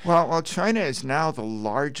China. Well, China is now the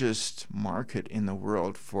largest market in the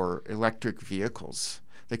world for electric vehicles.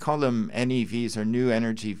 They call them NEVs, or new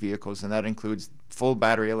energy vehicles, and that includes full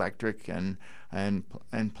battery electric and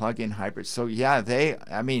plug-in hybrids. So yeah,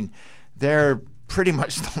 they're pretty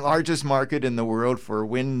much the largest market in the world for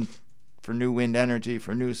new wind energy,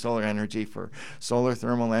 for new solar energy, for solar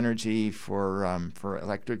thermal energy, for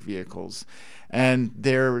electric vehicles, and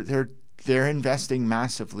they're investing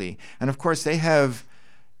massively. And of course, they have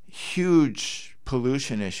huge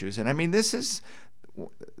pollution issues. And I mean, this is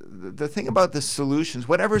the thing about the solutions.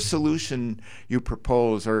 Whatever solution you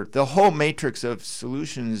propose, or the whole matrix of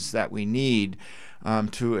solutions that we need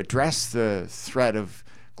to address the threat of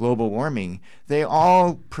global warming, they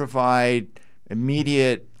all provide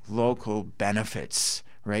immediate local benefits,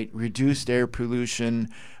 right? Reduced air pollution,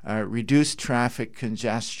 reduced traffic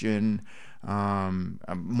congestion,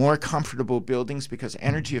 more comfortable buildings, because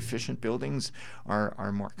energy efficient buildings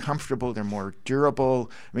are more comfortable, they're more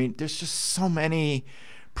durable. I mean, there's just so many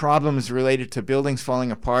problems related to buildings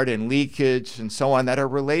falling apart and leakage and so on that are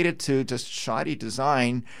related to just shoddy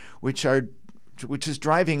design, which is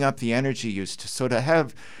driving up the energy use. So to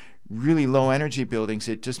have really low energy buildings,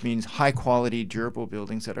 it just means high quality, durable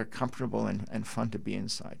buildings that are comfortable and fun to be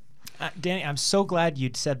inside. Danny, I'm so glad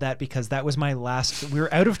you'd said that, because that was my last. We're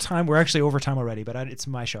out of time. We're actually over time already, but it's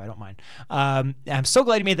my show. I don't mind. I'm so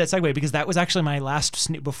glad you made that segue, because that was actually my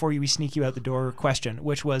last before we sneak you out the door question,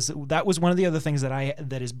 which was one of the other things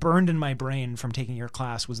that is burned in my brain from taking your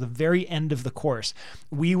class. Was the very end of the course.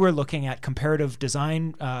 We were looking at comparative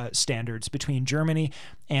design standards between Germany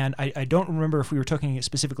and I don't remember if we were talking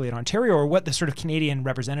specifically at Ontario or what the sort of Canadian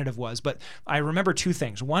representative was, but I remember two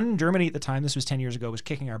things. One, Germany at the time, this was 10 years ago, was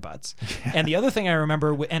kicking our butts. Yeah. And the other thing I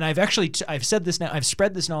remember, and I've said this now, I've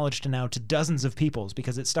spread this knowledge to dozens of peoples,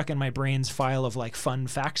 because it's stuck in my brain's file of like fun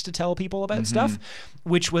facts to tell people about stuff,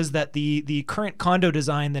 which was that the current condo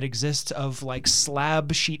design that exists of like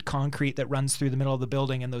slab sheet concrete that runs through the middle of the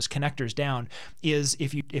building and those connectors down is,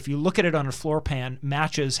 if you look at it on a floor plan,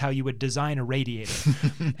 matches how you would design a radiator.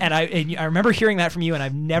 And I remember hearing that from you, and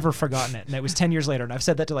I've never forgotten it. And it was 10 years later, and I've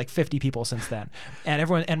said that to like 50 people since then, and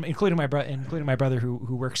everyone, and including my brother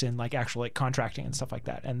who works in like actual like contracting and stuff like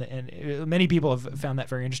that. And many people have found that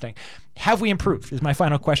very interesting. Have we improved? Is my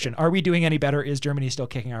final question. Are we doing any better? Is Germany still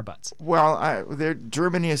kicking our butts? Well,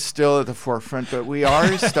 Germany is still at the forefront, but we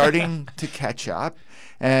are starting to catch up.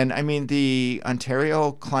 And I mean, the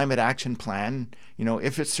Ontario Climate Action Plan,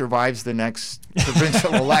 if it survives the next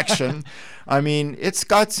provincial election, I mean, it's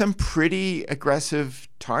got some pretty aggressive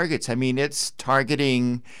targets. I mean, it's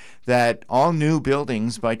targeting that all new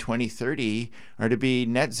buildings by 2030 are to be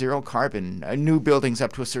net zero carbon, new buildings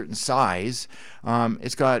up to a certain size.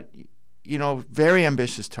 It's got, very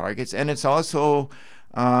ambitious targets. And it's also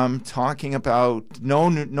talking about no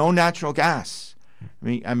natural gas.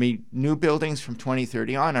 I mean, new buildings from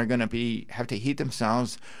 2030 on are going to have to heat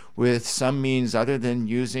themselves with some means other than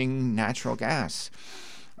using natural gas.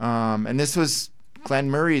 And this was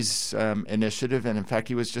Glenn Murray's initiative, and in fact,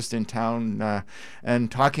 he was just in town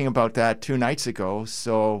and talking about that 2 nights ago.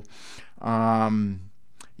 So,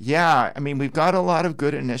 yeah, I mean, we've got a lot of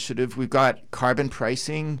good initiative. We've got carbon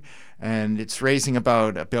pricing, and it's raising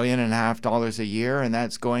about $1.5 billion a year, and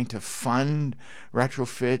that's going to fund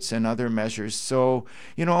retrofits and other measures. So,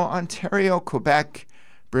 Ontario, Quebec,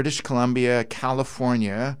 British Columbia,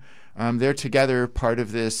 California, they're together part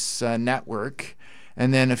of this network,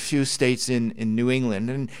 and then a few states in New England.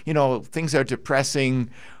 And, things are depressing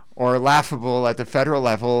or laughable at the federal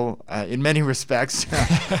level in many respects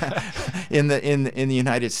in the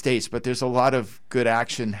United States, but there's a lot of good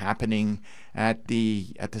action happening at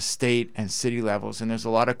the state and city levels, and there's a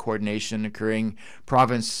lot of coordination occurring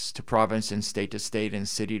province to province and state to state and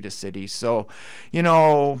city to city. So,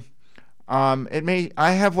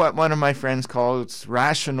 I have what one of my friends calls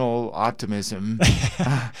rational optimism,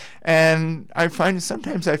 and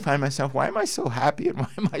sometimes I find myself, why am I so happy and why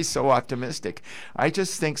am I so optimistic? I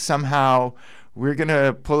just think somehow we're going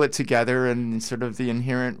to pull it together, and sort of the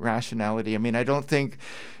inherent rationality. I mean, I don't think,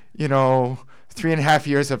 3.5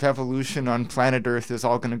 years of evolution on planet Earth is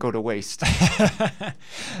all going to go to waste.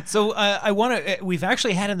 So I want to. We've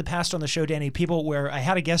actually had in the past on the show, Danny, people where I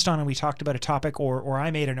had a guest on and we talked about a topic, or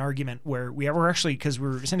I made an argument where we were actually, because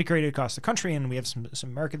we're syndicated across the country and we have some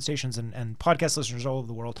American stations and podcast listeners all over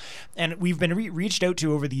the world, and we've been reached out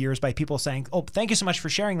to over the years by people saying, "Oh, thank you so much for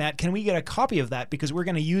sharing that. Can we get a copy of that because we're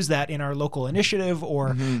going to use that in our local initiative?"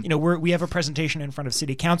 Or we have a presentation in front of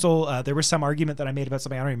City Council. There was some argument that I made about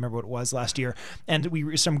something, I don't even remember what it was, last year. And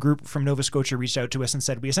some group from Nova Scotia reached out to us and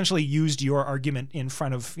said, we essentially used your argument in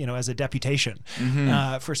front of, as a deputation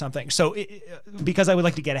for something. So because I would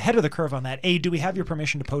like to get ahead of the curve on that, do we have your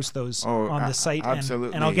permission to post those on the site?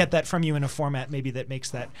 Absolutely. And I'll get that from you in a format maybe that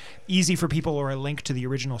makes that easy for people, or a link to the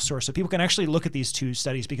original source so people can actually look at these two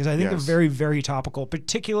studies, because I think they're very, very topical,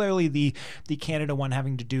 particularly the Canada one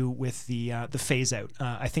having to do with the phase out.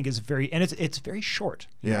 I think is very, and it's very short.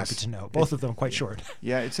 Yes. Happy to know. Both of them quite short.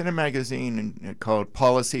 Yeah, it's in a magazine called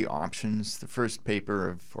Policy Options, the first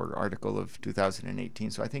paper or article of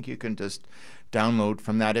 2018. So I think you can just download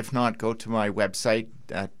from that. If not, go to my website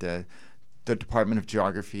at the Department of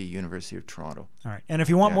Geography, University of Toronto. All right. And if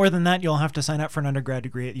you want more than that, you'll have to sign up for an undergrad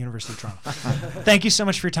degree at the University of Toronto. Thank you so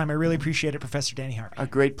much for your time. I really appreciate it, Professor Danny Harvey. A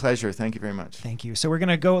great pleasure. Thank you very much. Thank you. So we're going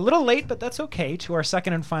to go a little late, but that's okay, to our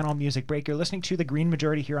second and final music break. You're listening to The Green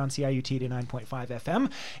Majority here on CIUT 89.5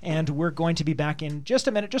 FM, and we're going to be back in just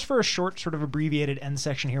a minute, just for a short sort of abbreviated end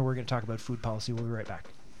section here. We're going to talk about food policy. We'll be right back.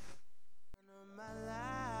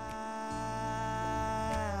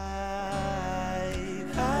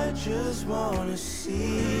 Just wanna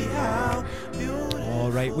see how beautiful.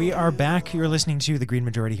 All right, we are back. You're listening to The Green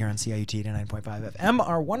Majority here on CIUT 89.5 FM,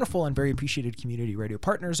 our wonderful and very appreciated community radio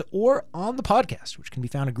partners, or on the podcast, which can be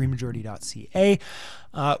found at greenmajority.ca.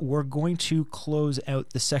 We're going to close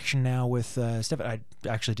out the section now with Stefan. I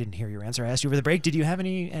actually didn't hear your answer. I asked you over the break. Did you have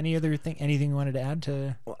any other anything you wanted to add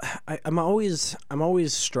to? Well, I'm always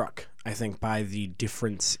struck, I think, by the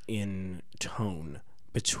difference in tone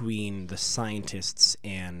between the scientists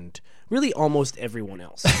and really almost everyone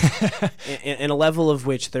else, and a level of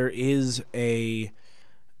which there is a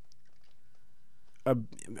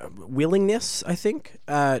willingness, I think,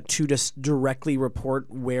 to just directly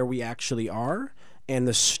report where we actually are, and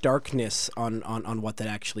the starkness on what that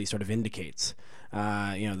actually sort of indicates.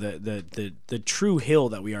 The true hill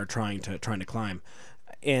that we are trying to climb,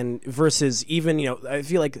 and versus even I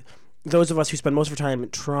feel like those of us who spend most of our time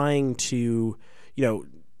trying to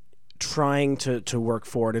work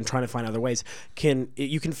forward and trying to find other ways,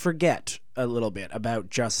 you can forget a little bit about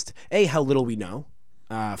just how little we know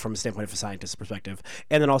from a standpoint of a scientist's perspective,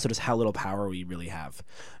 and then also just how little power we really have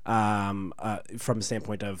from a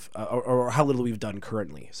standpoint of or how little we've done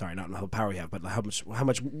currently. Sorry, not how power we have, but how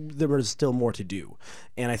much there is still more to do.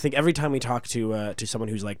 And I think every time we talk to someone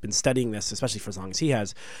who's been studying this, especially for as long as he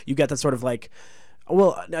has, you get that sort of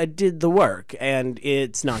well, I did the work and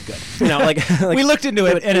it's not good. We looked into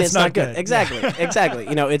it and it's not good. Exactly, exactly.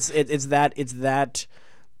 It's that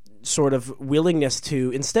sort of willingness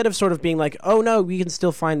to, instead of sort of being oh no, we can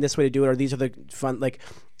still find this way to do it, or these are the fun.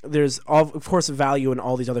 There's of course value in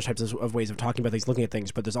all these other types of ways of talking about things, looking at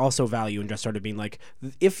things, but there's also value in just sort of being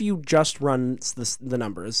if you just run the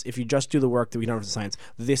numbers, if you just do the work that we don't have the science,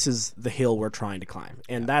 this is the hill we're trying to climb,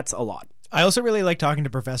 and that's a lot. I also really like talking to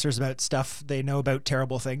professors about stuff they know about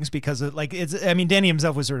terrible things, because Danny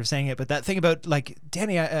himself was sort of saying it, but that thing about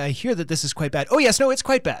Danny, I hear that this is quite bad. Oh yes, no, it's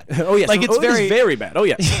quite bad. Oh yes, it's very bad. Oh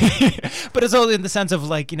yes. But it's all in the sense of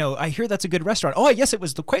I hear that's a good restaurant. Oh yes, it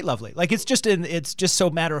was quite lovely. It's just so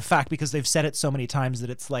matter of fact, because they've said it so many times that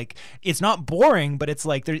it's it's not boring, but it's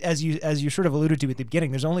as you sort of alluded to at the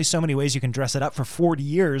beginning, there's only so many ways you can dress it up for 40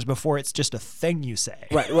 years before it's just a thing you say.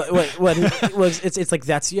 Right.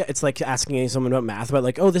 It's like asking someone about math about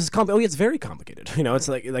this is complicated. Oh yeah, it's very complicated. It's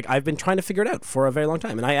like I've been trying to figure it out for a very long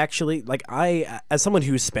time, and I actually as someone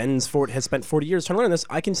who has spent 40 years trying to learn this,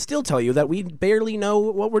 I can still tell you that we barely know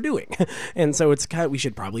what we're doing, and so it's we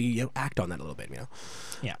should probably act on that a little bit.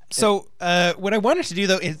 Yeah. So what I wanted to do,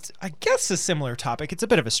 though, is, I guess, a similar topic. It's a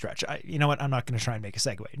bit of a stretch. You know what? I'm not going to try and make a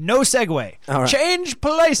segue. No segue. All right. Change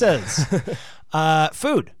places.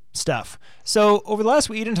 Food stuff. So over the last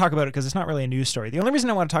week, we didn't talk about it because it's not really a news story. The only reason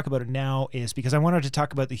I want to talk about it now is because I wanted to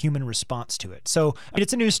talk about the human response to it. So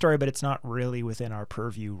it's a news story, but it's not really within our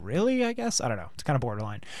purview, really, I guess. I don't know. It's kind of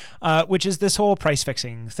borderline, which is this whole price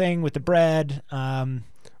fixing thing with the bread.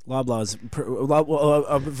 Loblaws,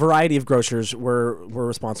 a variety of grocers were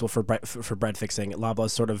responsible for bread fixing. Loblaws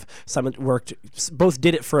sort of both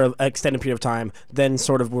did it for an extended period of time, then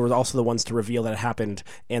sort of were also the ones to reveal that it happened,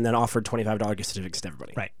 and then offered $25 gift certificates to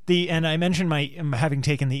everybody. Right. And I mentioned my having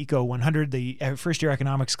taken the Eco 100, the first year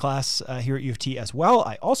economics class here at U of T as well.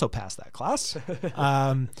 I also passed that class.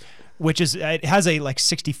 Which is, it has a like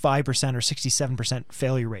 65% or 67%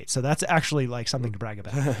 failure rate. So that's actually like something to brag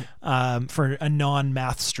about. For a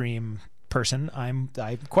non-math stream person, I'm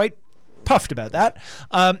quite puffed about that.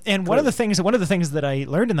 And one of the things that I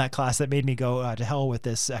learned in that class that made me go to hell with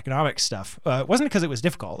this economics stuff, wasn't because it was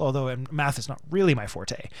difficult, although math is not really my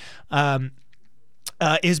forte.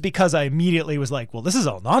 Is because I immediately was like, well, this is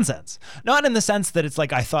all nonsense. Not in the sense that it's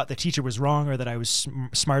like I thought the teacher was wrong or that I was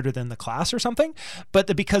smarter than the class or something,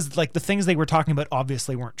 but because like the things they were talking about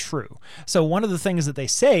obviously weren't true. So one of the things that they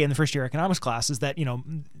say in the first year economics class is that,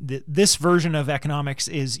 this version of economics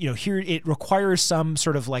is, here it requires some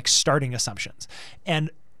sort of like starting assumptions. And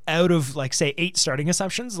out of like say 8 starting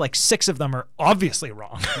assumptions, like 6 of them are obviously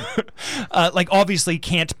wrong. Like obviously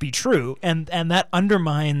can't be true. And that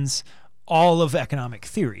undermines all of economic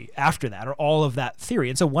theory after that, or all of that theory.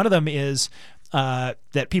 And so one of them is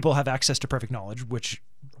that people have access to perfect knowledge, which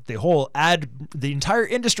the entire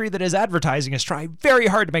industry that is advertising is trying very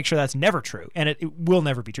hard to make sure that's never true, and it will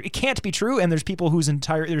never be true. It can't be true, and there's people there's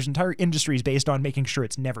entire industries based on making sure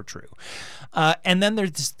it's never true. And then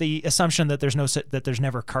there's the assumption that there's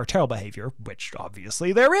never cartel behavior, which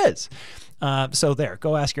obviously there is. So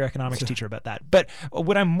go ask your economics teacher about that. But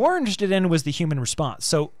what I'm more interested in was the human response.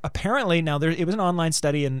 So apparently now it was an online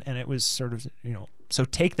study, and it was sort of so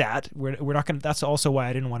take that. We're not going to. That's also why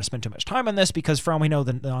I didn't want to spend too much time on this, because for all we know,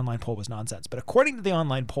 the online poll was nonsense. But according to the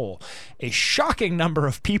online poll, a shocking number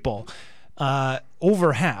of people,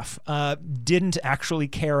 over half, didn't actually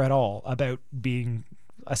care at all about being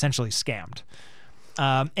essentially scammed.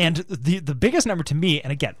 And the biggest number to me,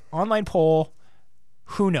 and again, online poll,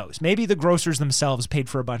 who knows? Maybe the grocers themselves paid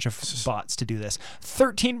for a bunch of bots to do this.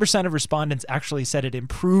 13% of respondents actually said it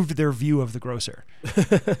improved their view of the grocer.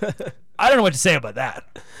 I don't know what to say about that.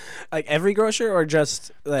 Like every grocer, or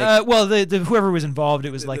just like well, the whoever was involved,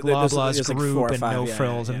 it was like Loblaws Group and No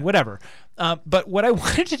Frills and whatever. But what I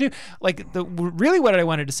wanted to do, like really what I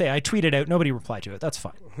wanted to say, I tweeted out. Nobody replied to it. That's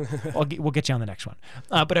fine. We'll get you on the next one.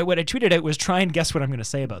 But what I tweeted out was try and guess what I'm going to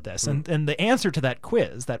say about this. And the answer to that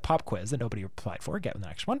quiz, that pop quiz that nobody replied for, get on the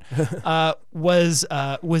next one, was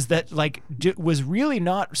that like was really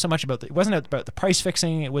not so much about it wasn't about the price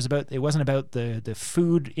fixing. It wasn't about the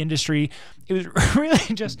food industry. It was really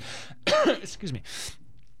just excuse me.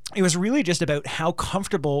 It was really just about how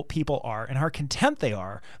comfortable people are and how content they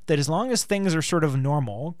are that as long as things are sort of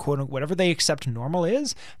normal, quote unquote, whatever they accept normal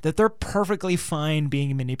is, that they're perfectly fine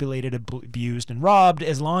being manipulated, abused, and robbed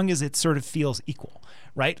as long as it sort of feels equal,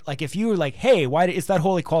 right? Like if you were like, hey, why? It's that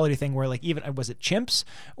whole equality thing where like even was it chimps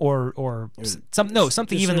or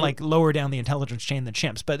something even like lower down the intelligence chain than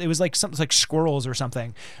chimps, but it was like something like squirrels or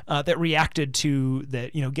something that reacted to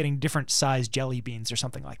the getting different sized jelly beans or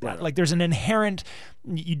something like that. Right. Like there's an inherent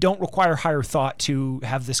you don't require higher thought to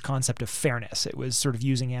have this concept of fairness. It was sort of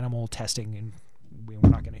using animal testing, and we're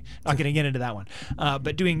not going to get into that one.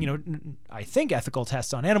 But doing I think ethical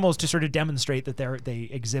tests on animals to sort of demonstrate that they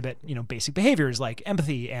exhibit basic behaviors like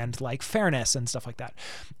empathy and like fairness and stuff like that.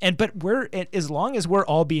 But as long as we're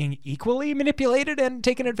all being equally manipulated and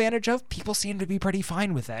taken advantage of, people seem to be pretty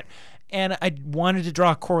fine with it. And I wanted to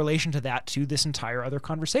draw a correlation to that to this entire other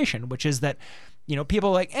conversation, which is that people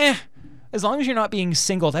are like as long as you're not being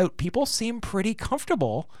singled out, people seem pretty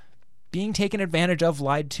comfortable being taken advantage of,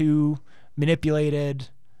 lied to, manipulated,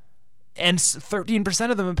 and 13%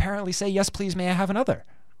 of them apparently say, yes, please, may I have another?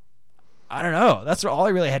 I don't know. That's all I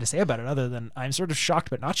really had to say about it, other than I'm sort of shocked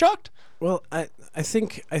but not shocked. Well, I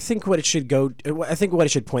think what it should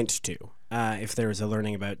point to, if there is a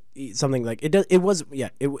learning about something like it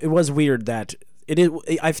was weird that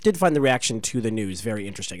I did find the reaction to the news very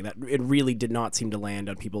interesting. That it really did not seem to land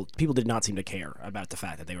on people. People did not seem to care about the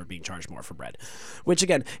fact that they were being charged more for bread, which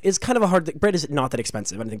again is kind of a hard thing. Bread is not that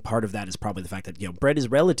expensive. I think part of that is probably the fact that bread is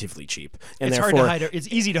relatively cheap, and it's therefore hard to hide. It's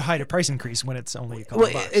easy to hide a price increase when it's only a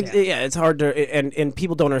couple bucks. It's hard to, and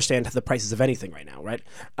people don't understand the prices of anything right now, right?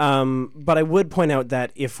 But I would point out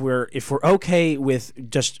that if we're okay with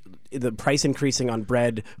just the price increasing on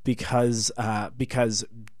bread because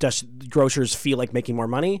grocers feel like making more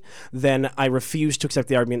money, then I refuse to accept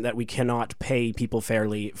the argument that we cannot pay people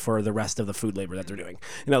fairly for the rest of the food labor that they're doing.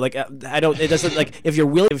 Like I don't. It doesn't like if you're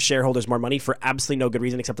willing to give shareholders more money for absolutely no good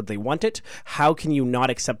reason except that they want it. How can you not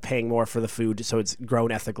accept paying more for the food so it's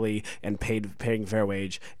grown ethically and paying fair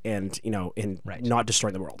wage and not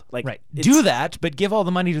destroying the world? Like do that, but give all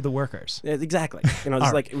the money to the workers. Exactly.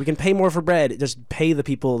 Just like we can pay more for bread. Just pay the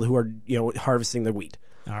people who are harvesting the wheat.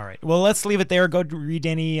 All right. Well, let's leave it there. Go read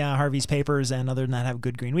Danny Harvey's papers, and other than that, have a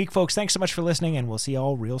good Green Week, folks. Thanks so much for listening, and we'll see you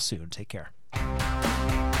all real soon. Take care.